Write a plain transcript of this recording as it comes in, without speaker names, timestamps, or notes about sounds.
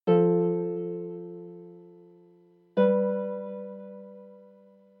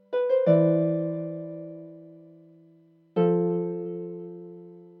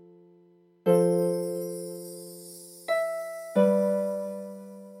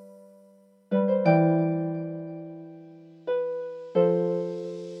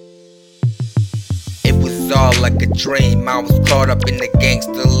like a dream. I was caught up in the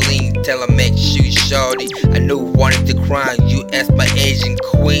gangster lean till I met you, shorty. I knew wanted to cry. You asked my Asian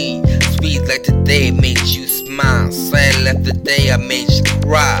queen. Sweet like the day made you smile. Sad left the day I made you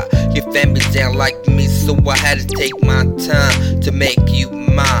cry. Your family didn't like me, so I had to take my time to make you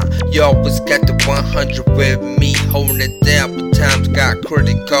mine. You always got the 100 with me, holding it down, but times got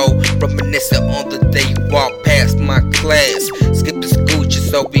critical. Reminiscing on the day you walked past my class, skipping school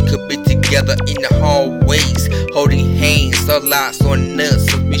just so we could be together in the hallways, holding hands. Our lights on us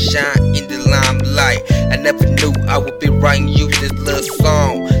as we shine in the limelight. I never knew I would be writing you this little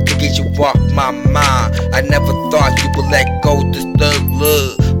song to get you off my mind. I never thought you would let go this thug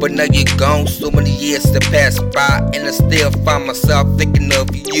love, but now you're gone. So many years to pass by, and I still find myself thinking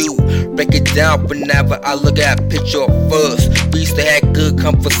of you. Break it down whenever I look at a picture of us. We used to have good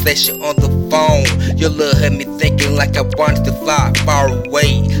conversation on the phone. Your love had me thinking like I wanted to fly far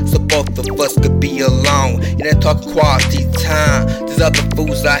away, so both of us could be alone. And I talk quality time. These other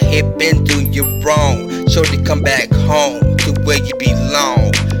fools out here been doing you wrong. Shorty, come back home to where you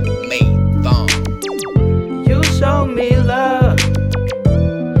belong. You showed me love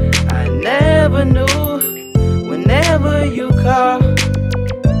I never knew. Whenever you call,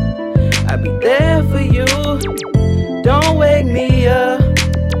 I'll be there for you. Don't wake me up,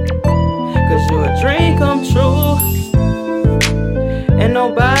 'cause you're a dream come true. And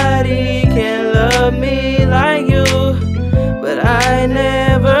nobody can love me like you, but I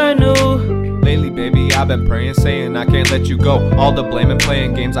never knew. Lately, baby, I've been praying, saying I can't let you go. All the blame and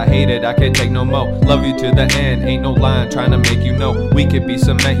playing games, I hate it, I can't take no more. Love you to the end, ain't no lying, trying to make you know we could be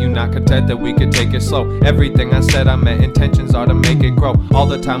cement, you not content that we could take it slow. Everything I said I meant, intentions are to make it grow. All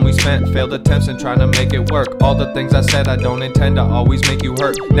the time we spent, failed attempts and trying to make it work. All the things I said I don't intend to always make you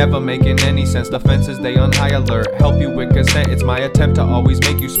hurt. Never making any sense, defenses they on high alert. Help you with consent, it's my attempt to always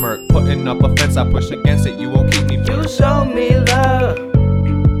make you smirk. Putting up a fence, I push against it, you won't keep me You showed me love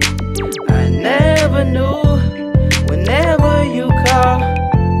I never knew. Whenever you call,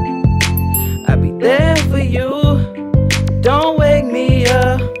 I'll be there for you. Don't wake me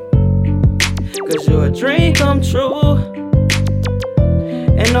up, 'cause you're a dream come true.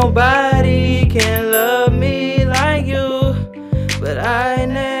 And nobody